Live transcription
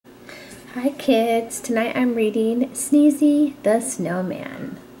Hi kids, tonight I'm reading Sneezy the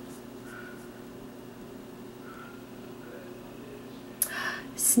Snowman.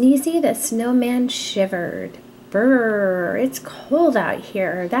 Sneezy the Snowman shivered. Brrr, it's cold out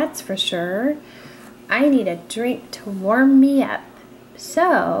here, that's for sure. I need a drink to warm me up.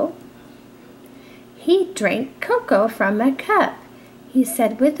 So, he drank cocoa from a cup. He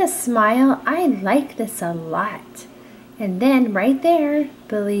said with a smile, I like this a lot. And then right there,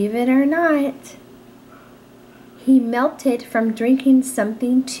 believe it or not, he melted from drinking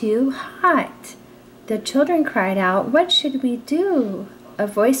something too hot. The children cried out, what should we do? A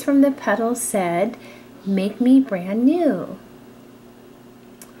voice from the puddle said, make me brand new.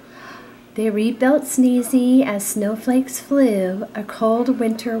 They rebuilt Sneezy as snowflakes flew. A cold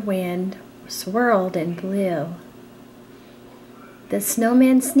winter wind swirled and blew. The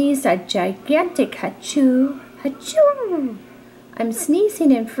snowman sneezed a gigantic hachoo. Hachoo! I'm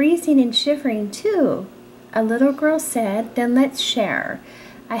sneezing and freezing and shivering too. A little girl said, then let's share.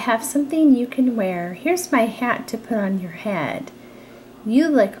 I have something you can wear. Here's my hat to put on your head. You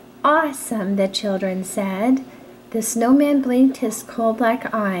look awesome, the children said. The snowman blinked his coal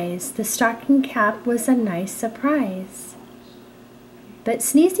black eyes. The stocking cap was a nice surprise. But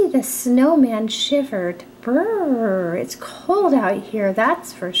Sneezy the Snowman shivered. Brrr, it's cold out here,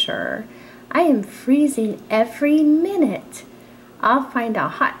 that's for sure. I am freezing every minute. I'll find a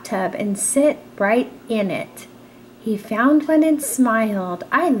hot tub and sit right in it. He found one and smiled.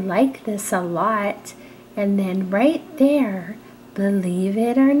 I like this a lot. And then right there, believe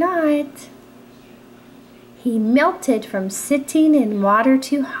it or not, he melted from sitting in water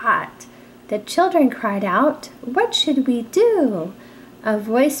too hot. The children cried out, what should we do? A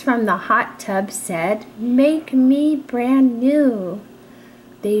voice from the hot tub said, make me brand new.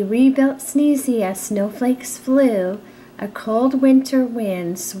 They rebuilt Sneezy as snowflakes flew. A cold winter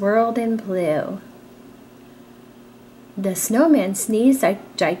wind swirled and blew. The snowman sneezed a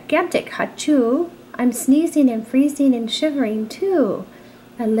gigantic hachoo. I'm sneezing and freezing and shivering too.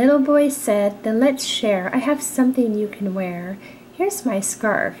 A little boy said, then let's share. I have something you can wear. Here's my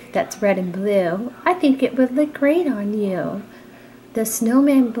scarf that's red and blue. I think it would look great on you. The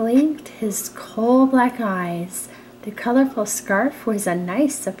snowman blinked his coal black eyes. The colorful scarf was a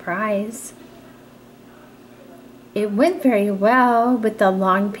nice surprise. It went very well with the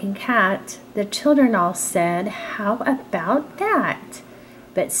long pink hat. The children all said, how about that?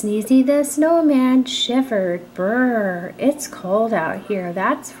 But Sneezy the Snowman shivered. Brrr, it's cold out here,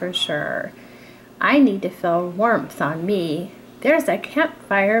 that's for sure. I need to feel warmth on me. There's a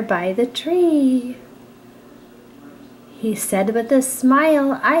campfire by the tree. He said with a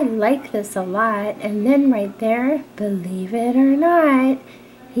smile, I like this a lot. And then right there, believe it or not,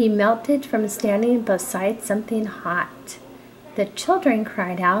 he melted from standing beside something hot. The children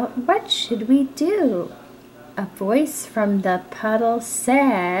cried out, what should we do? A voice from the puddle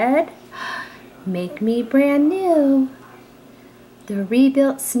said, make me brand new. The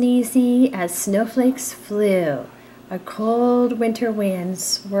rebuilt Sneezy as snowflakes flew. A cold winter wind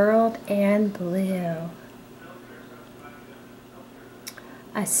swirled and blew.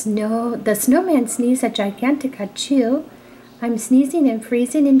 The snowman sneezed a gigantic achoo. I'm sneezing and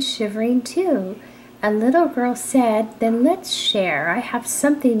freezing and shivering too. A little girl said, then let's share. I have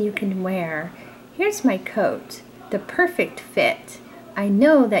something you can wear. Here's my coat, the perfect fit. I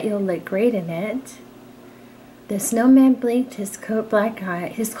know that you'll look great in it. The snowman blinked his coal black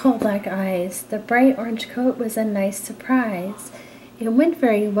eyes. The bright orange coat was a nice surprise. It went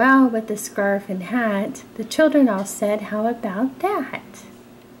very well with the scarf and hat. The children all said, how about that?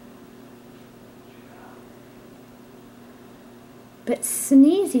 But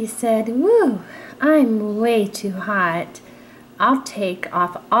Sneezy said, woo, I'm way too hot. I'll take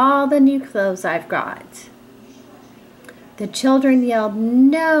off all the new clothes I've got. The children yelled,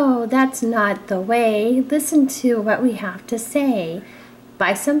 no, that's not the way. Listen to what we have to say.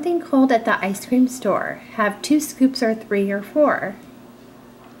 Buy something cold at the ice cream store. Have 2 scoops or 3 or 4.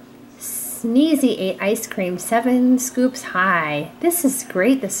 Sneezy ate ice cream 7 scoops high. This is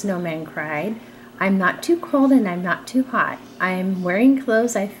great, the snowman cried. I'm not too cold and I'm not too hot. I'm wearing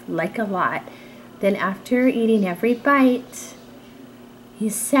clothes I like a lot. Then after eating every bite, he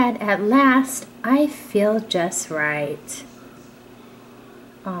said, at last, I feel just right.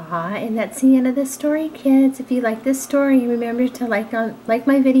 And that's the end of the story, kids. If you like this story, remember to like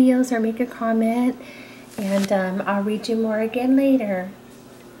my videos or make a comment. And I'll read you more again later.